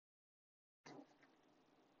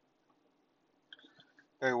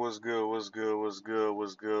Hey, what's good? What's good? What's good?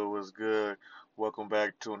 What's good? What's good? Welcome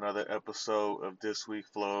back to another episode of This Week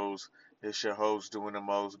Flows. It's your host, doing the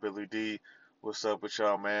most, Billy D. What's up with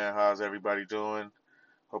y'all, man? How's everybody doing?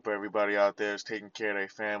 Hope everybody out there is taking care of their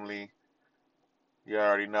family. You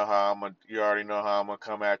already know how I'm gonna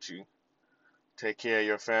come at you. Take care of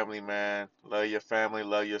your family, man. Love your family,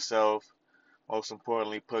 love yourself. Most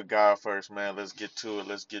importantly, put God first, man. Let's get to it.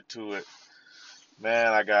 Let's get to it.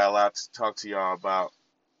 Man, I got a lot to talk to y'all about.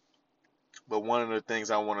 But one of the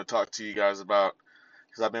things I want to talk to you guys about,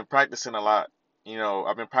 because I've been practicing a lot.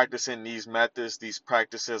 I've been practicing these methods, these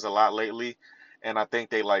practices a lot lately, and I think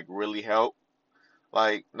they like really help.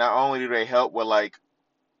 Like, not only do they help with like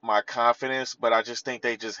my confidence, but I just think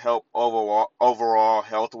they just help overall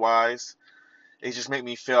health wise. It just make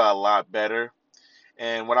me feel a lot better.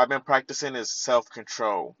 And what I've been practicing is self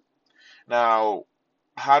control. Now,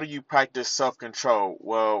 how do you practice self control?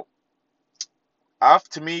 Well,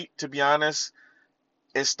 to be honest,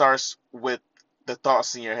 it starts with the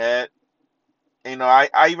thoughts in your head.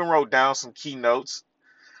 I even wrote down some key notes.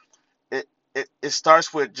 It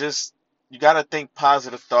starts with just you got to think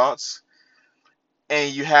positive thoughts,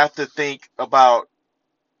 and you have to think about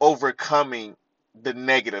overcoming the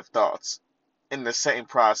negative thoughts in the same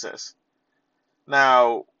process.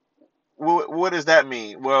 Now, what does that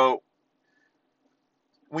mean? Well,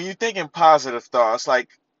 when you're thinking positive thoughts, like,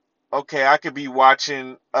 okay, I could be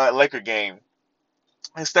watching a Laker game.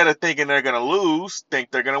 Instead of thinking they're going to lose, think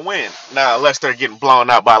they're going to win. Now, unless they're getting blown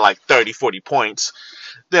out by like 30, 40 points,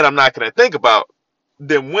 then I'm not going to think about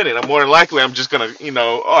them winning. I'm more than likely I'm just gonna,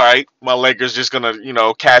 all right, my Lakers just gonna,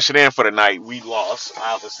 cash it in for the night. We lost,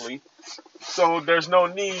 obviously. So there's no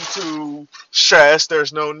need to stress.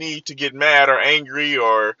 There's no need to get mad or angry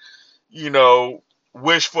or, you know,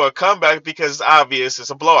 wish for a comeback because it's obvious it's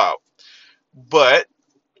a blowout. But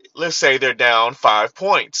let's say they're down 5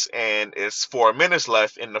 points and it's 4 minutes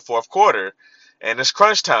left in the fourth quarter and it's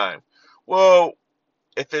crunch time. Well,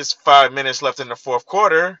 if it's 5 minutes left in the fourth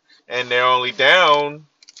quarter and they're only down,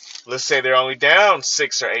 let's say they're only down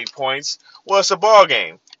 6 or 8 points. Well, it's a ball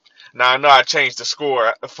game. Now I know I changed the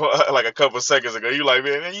score for, like a couple of seconds ago. You like,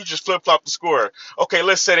 man, you just flip flop the score. Okay,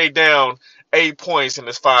 let's say they down 8 points and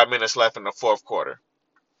there's 5 minutes left in the fourth quarter.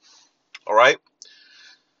 All right,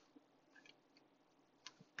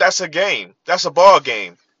 that's a game. That's a ball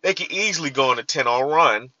game. They could easily go on a 10-0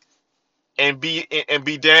 run and be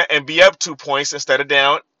up 2 points instead of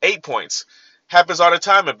down 8 points. Happens all the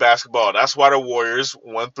time in basketball. That's why the Warriors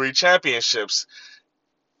won 3 championships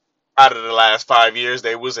out of the last 5 years.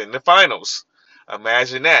 They was in the finals.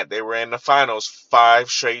 Imagine that. They were in the finals 5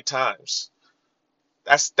 straight times.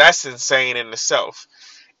 That's insane in itself.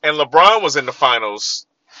 And LeBron was in the finals,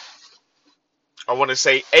 I want to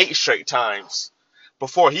say 8 straight times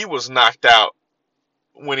before he was knocked out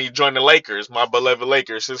when he joined the Lakers, my beloved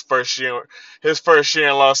Lakers. His first year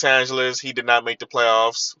in Los Angeles, he did not make the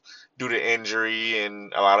playoffs due to injury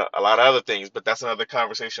and a lot of other things. But that's another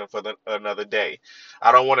conversation for another day.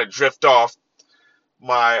 I don't want to drift off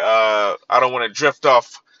my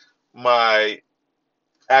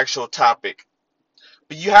actual topic.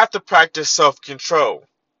 But you have to practice self-control.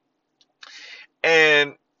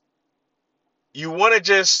 And you want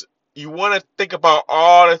to think about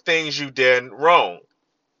all the things you did wrong.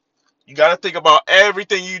 You got to think about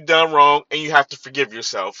everything you done wrong and you have to forgive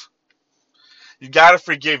yourself. You got to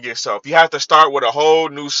forgive yourself. You have to start with a whole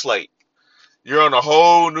new slate. You're on a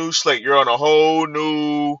whole new slate. You're on a whole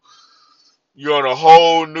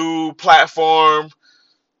new platform.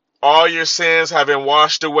 All your sins have been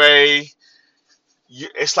washed away.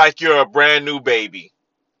 It's like you're a brand new baby.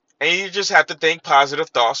 And you just have to think positive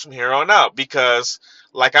thoughts from here on out because,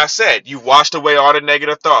 like I said, you washed away all the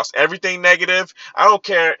negative thoughts. Everything negative, I don't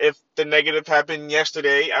care if the negative happened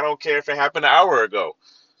yesterday. I don't care if it happened an hour ago.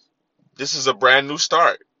 This is a brand new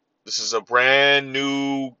start. This is a brand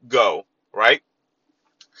new go, right?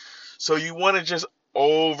 So you want to just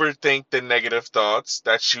overthink the negative thoughts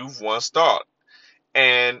that you've once thought.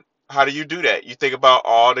 And how do you do that? You think about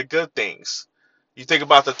all the good things. You think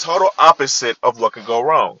about the total opposite of what could go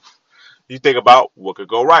wrong. You think about what could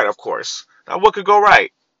go right, of course. Now, what could go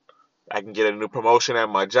right? I can get a new promotion at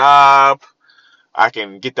my job. I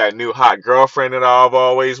can get that new hot girlfriend that I've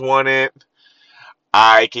always wanted.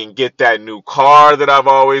 I can get that new car that I've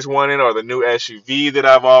always wanted or the new SUV that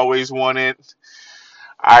I've always wanted.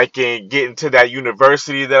 I can get into that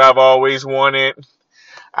university that I've always wanted.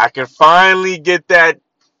 I can finally get that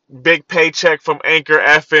big paycheck from Anchor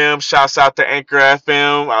FM. Shouts out to Anchor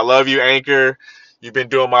FM. I love you, Anchor. You've been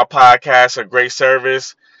doing my podcast a great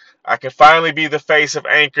service. I can finally be the face of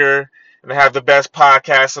Anchor and have the best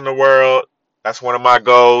podcast in the world. That's one of my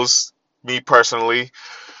goals, me personally.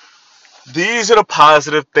 These are the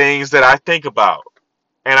positive things that I think about.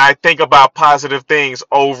 And I think about positive things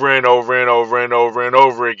over and over and over and over and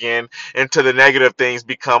over again until the negative things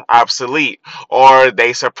become obsolete or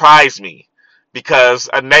they surprise me. Because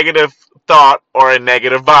a negative thought or a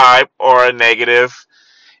negative vibe or a negative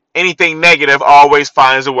anything negative always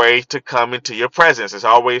finds a way to come into your presence. It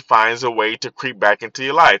always finds a way to creep back into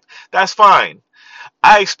your life. That's fine.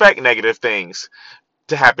 I expect negative things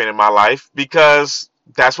to happen in my life because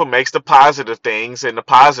that's what makes the positive things and the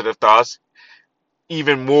positive thoughts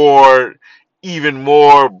even more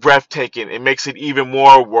breathtaking. It makes it even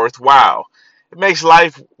more worthwhile. It makes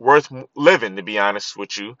life worth living, to be honest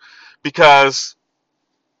with you, because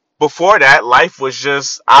before that, life was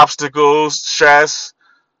just obstacles, stress,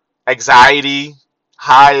 anxiety,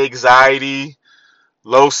 high anxiety,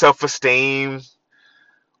 low self-esteem,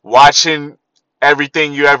 watching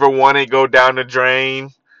everything you ever wanted go down the drain.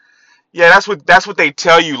 Yeah, that's what they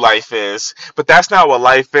tell you life is, but that's not what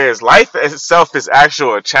life is. Life itself is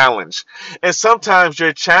actually a challenge, and sometimes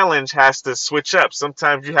your challenge has to switch up.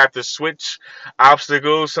 Sometimes you have to switch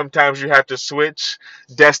obstacles. Sometimes you have to switch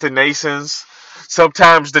destinations.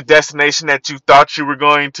 Sometimes the destination that you thought you were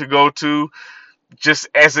going to go to just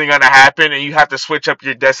isn't gonna happen, and you have to switch up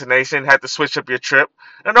your destination. Have to switch up your trip.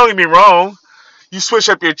 Now, don't get me wrong, you switch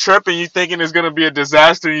up your trip and you thinking it's gonna be a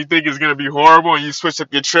disaster and you think it's gonna be horrible and you switch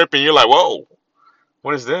up your trip and you're like, whoa,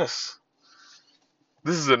 what is this?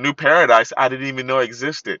 This is a new paradise I didn't even know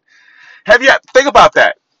existed. Have you think about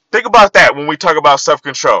that? Think about that when we talk about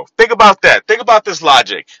self-control. Think about that. Think about this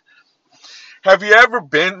logic. Have you ever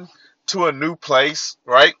been to a new place,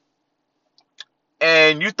 right?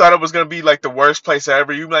 And you thought it was gonna be like the worst place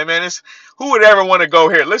ever. You like, man, who would ever want to go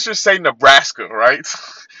here? Let's just say Nebraska, right?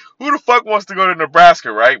 Who the fuck wants to go to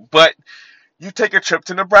Nebraska, right? But you take a trip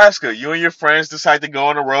to Nebraska. You and your friends decide to go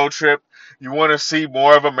on a road trip. You want to see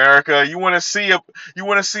more of America. You want to see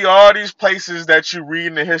all these places that you read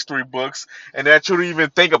in the history books and that you don't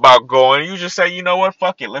even think about going. You just say, you know what,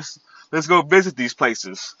 fuck it, let's go visit these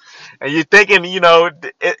places. And you're thinking,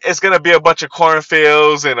 it's gonna be a bunch of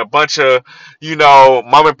cornfields and a bunch of,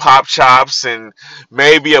 mom and pop shops and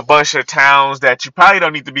maybe a bunch of towns that you probably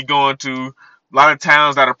don't need to be going to. A lot of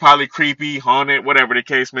towns that are probably creepy, haunted, whatever the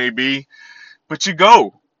case may be. But you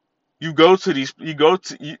go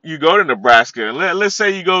to Nebraska. And let's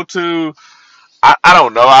say you go to, I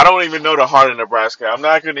don't know. I don't even know the heart of Nebraska. I'm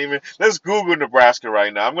not gonna even let's Google Nebraska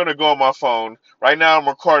right now. I'm gonna go on my phone. Right now I'm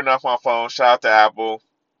recording off my phone. Shout out to Apple.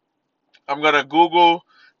 I'm gonna Google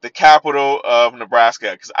the capital of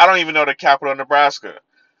Nebraska because I don't even know the capital of Nebraska.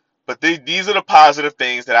 But these are the positive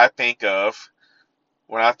things that I think of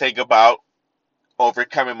when I think about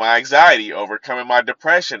overcoming my anxiety, overcoming my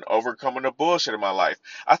depression, overcoming the bullshit in my life.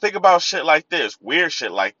 I think about shit like this, weird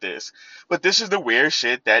shit like this. But this is the weird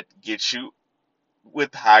shit that gets you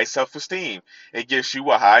with high self-esteem. It gives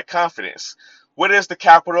you a high confidence. What is the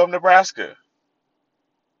capital of Nebraska?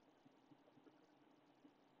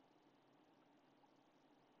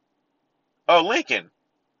 Oh, Lincoln.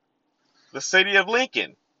 The city of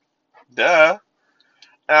Lincoln. Duh.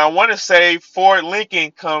 And I want to say Fort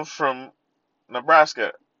Lincoln comes from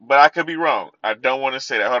Nebraska, but I could be wrong. I don't want to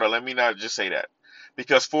say that. Hold on, let me not just say that.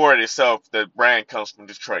 Because Ford itself, the brand comes from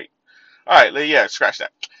Detroit. All right, yeah, scratch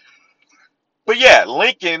that. But yeah,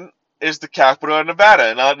 Lincoln is the capital of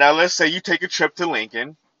Nevada. Now let's say you take a trip to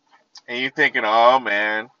Lincoln and you're thinking, oh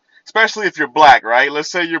man, especially if you're black, right? Let's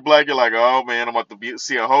say you're black, you're like, oh man, I'm about to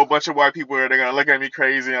see a whole bunch of white people here. They're gonna look at me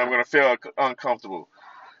crazy, and I'm gonna feel uncomfortable.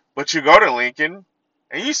 But you go to Lincoln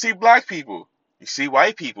and you see black people, you see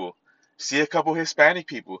white people, you see a couple Hispanic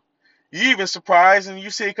people. You even surprised and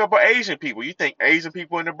you see a couple Asian people. You think Asian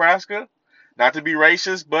people in Nebraska? Not to be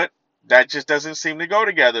racist, but that just doesn't seem to go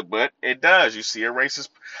together. But it does. You see a racist,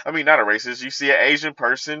 I mean, not a racist, you see an Asian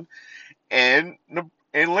person in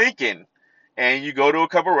in Lincoln, and you go to a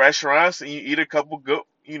couple restaurants and you eat a couple good,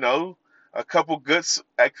 a couple good,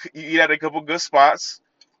 you eat at a couple good spots,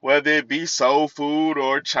 whether it be soul food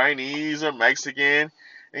or Chinese or Mexican.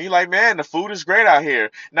 And you're like, man, the food is great out here.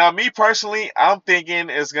 Now, me personally, I'm thinking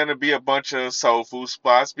it's gonna be a bunch of soul food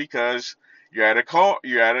spots because you're at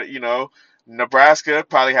a, Nebraska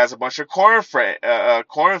probably has a bunch of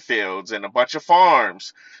cornfields and a bunch of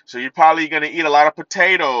farms. So you're probably gonna eat a lot of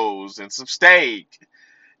potatoes and some steak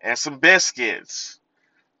and some biscuits.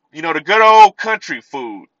 The good old country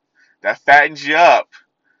food that fattens you up.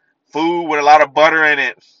 Food with a lot of butter in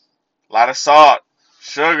it, a lot of salt,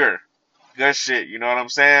 sugar, good shit. You know what I'm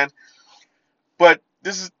saying? But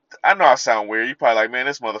I know I sound weird. You probably like, man,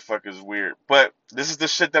 this motherfucker is weird. But this is the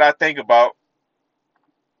shit that I think about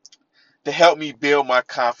to help me build my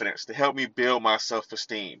confidence, to help me build my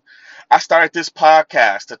self-esteem. I started this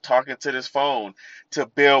podcast, to talking to this phone, to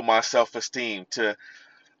build my self-esteem, to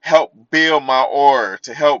help build my aura,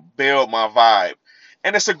 to help build my vibe.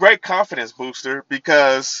 And it's a great confidence booster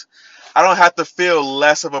because I don't have to feel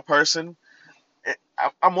less of a person.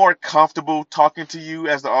 I'm more comfortable talking to you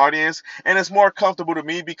as the audience, and it's more comfortable to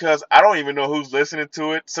me because I don't even know who's listening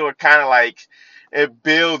to it. So it kind of like it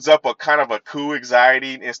builds up a kind of a cool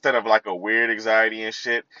anxiety instead of like a weird anxiety and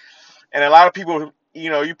shit. And a lot of people,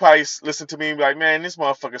 you probably listen to me and be like, man, this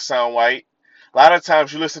motherfucker sound white. A lot of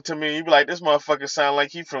times you listen to me and you be like, this motherfucker sound like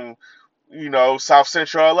he from, South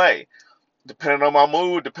Central LA. Depending on my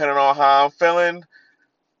mood, depending on how I'm feeling,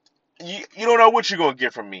 you don't know what you're gonna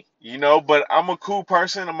get from me, but I'm a cool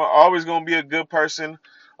person. I'm always gonna be a good person.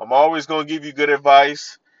 I'm always gonna give you good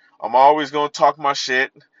advice. I'm always gonna talk my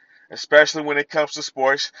shit, especially when it comes to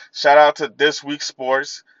sports. Shout out to this week's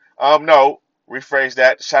sports. No, rephrase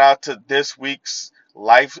that. Shout out to this week's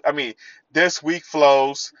this week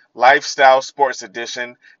flows lifestyle sports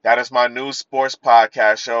edition. That is my new sports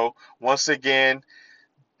podcast show. Once again,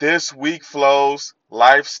 this week flows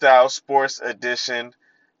lifestyle sports edition.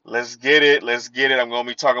 Let's get it. Let's get it. I'm going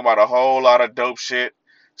to be talking about a whole lot of dope shit.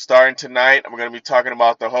 Starting tonight, I'm going to be talking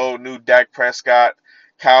about the whole new Dak Prescott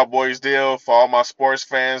Cowboys deal. For all my sports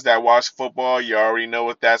fans that watch football, you already know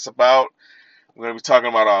what that's about. I'm going to be talking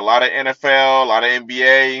about a lot of NFL, a lot of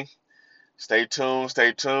NBA. Stay tuned,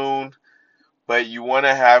 stay tuned. But you want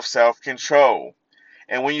to have self-control.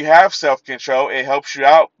 And when you have self-control, it helps you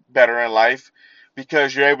out better in life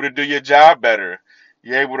because you're able to do your job better.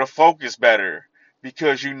 You're able to focus better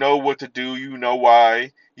because you know what to do, you know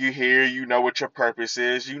why you're here, you know what your purpose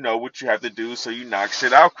is, you know what you have to do, so you knock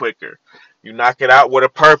shit out quicker. You knock it out with a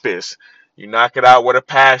purpose. You knock it out with a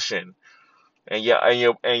passion. And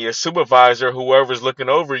your supervisor, whoever's looking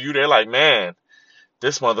over you, they're like, man,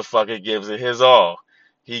 this motherfucker gives it his all.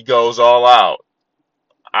 He goes all out.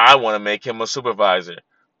 I want to make him a supervisor.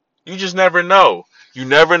 You just never know. You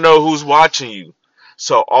never know who's watching you.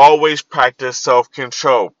 So always practice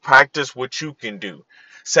self-control. Practice what you can do.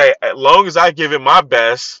 Say, as long as I give it my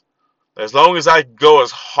best, as long as I go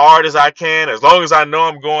as hard as I can, as long as I know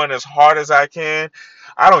I'm going as hard as I can,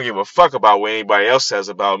 I don't give a fuck about what anybody else says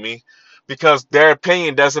about me because their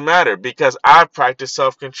opinion doesn't matter because I practice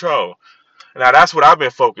self-control. Now that's what I've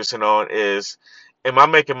been focusing on is, am I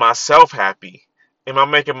making myself happy? Am I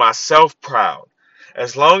making myself proud?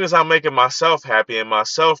 As long as I'm making myself happy and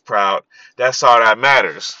myself proud, that's all that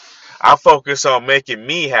matters. I focus on making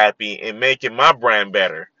me happy and making my brand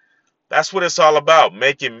better. That's what it's all about,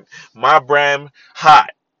 making my brand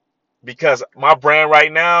hot because my brand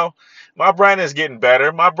right now, my brand is getting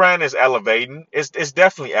better. My brand is elevating. It's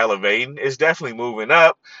definitely elevating. It's definitely moving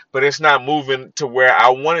up, but it's not moving to where I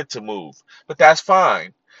want it to move. But that's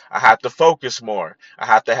fine. I have to focus more. I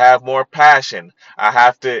have to have more passion. I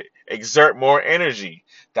have to exert more energy.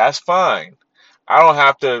 That's fine. I don't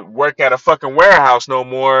have to work at a fucking warehouse no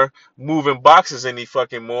more, moving boxes any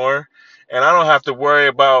fucking more. And I don't have to worry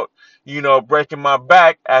about breaking my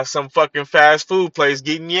back at some fucking fast food place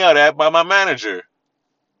getting yelled at by my manager.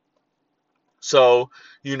 So,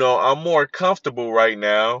 I'm more comfortable right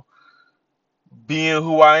now being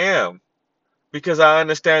who I am because I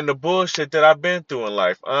understand the bullshit that I've been through in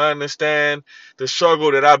life. I understand the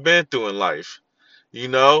struggle that I've been through in life. You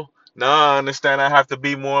know, now I understand I have to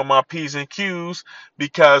be more on my P's and Q's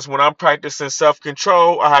because when I'm practicing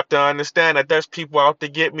self-control, I have to understand that there's people out to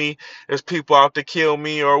get me, there's people out to kill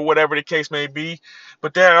me, or whatever the case may be.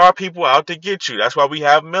 But there are people out to get you. That's why we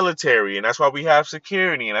have military, and that's why we have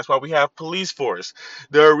security, and that's why we have police force.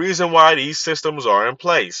 There are reasons why these systems are in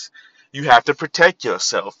place. You have to protect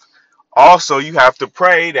yourself. Also, you have to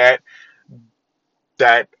pray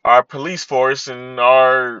that our police force and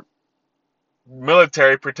our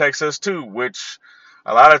military protects us too, which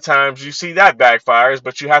a lot of times you see that backfires,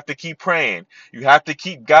 but you have to keep praying. You have to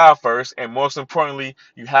keep God first, and most importantly,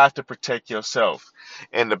 you have to protect yourself.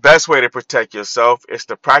 And the best way to protect yourself is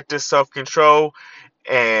to practice self-control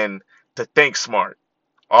and to think smart.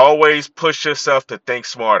 Always push yourself to think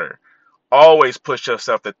smarter. Always push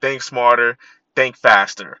yourself to think smarter, think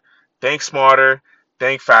faster. Think smarter,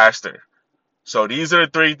 think faster. So these are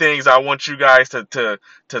the three things I want you guys to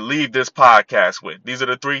leave this podcast with. These are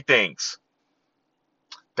the three things.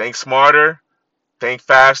 Think smarter, think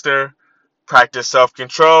faster, practice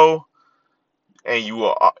self-control, and you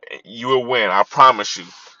will win. I promise you.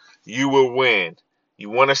 You will win. You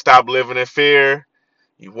want to stop living in fear,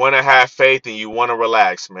 you want to have faith, and you want to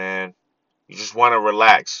relax, man. You just want to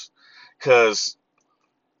relax. Cuz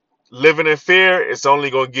living in fear is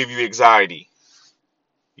only going to give you anxiety.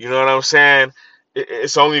 You know what I'm saying?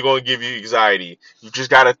 It's only going to give you anxiety. You just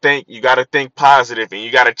got to think. You got to think positive, and you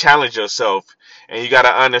got to challenge yourself, and you got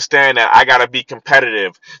to understand that I got to be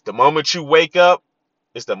competitive. The moment you wake up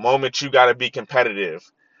is the moment you got to be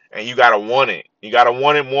competitive, and you got to want it. You got to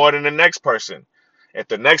want it more than the next person. If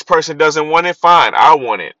the next person doesn't want it, fine. I'll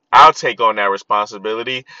want it. I'll take on that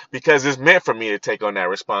responsibility because it's meant for me to take on that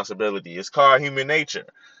responsibility. It's called human nature.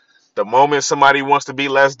 The moment somebody wants to be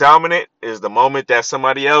less dominant is the moment that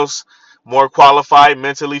somebody else, more qualified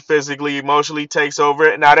mentally, physically, emotionally, takes over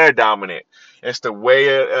it. Now they're dominant. It's the way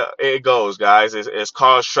it goes, guys. It's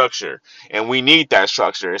called structure, and we need that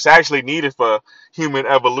structure. It's actually needed for human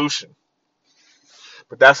evolution.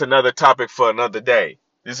 But that's another topic for another day.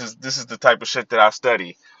 This is the type of shit that I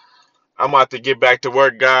study. I'm about to get back to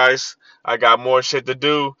work, guys. I got more shit to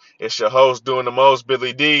do. It's your host doing the most,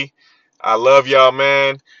 Billy D. I love y'all,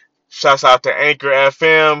 man. Shouts out to Anchor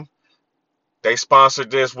FM. They sponsored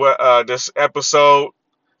this episode.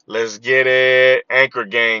 Let's get it. Anchor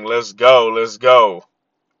Gang. Let's go. Let's go.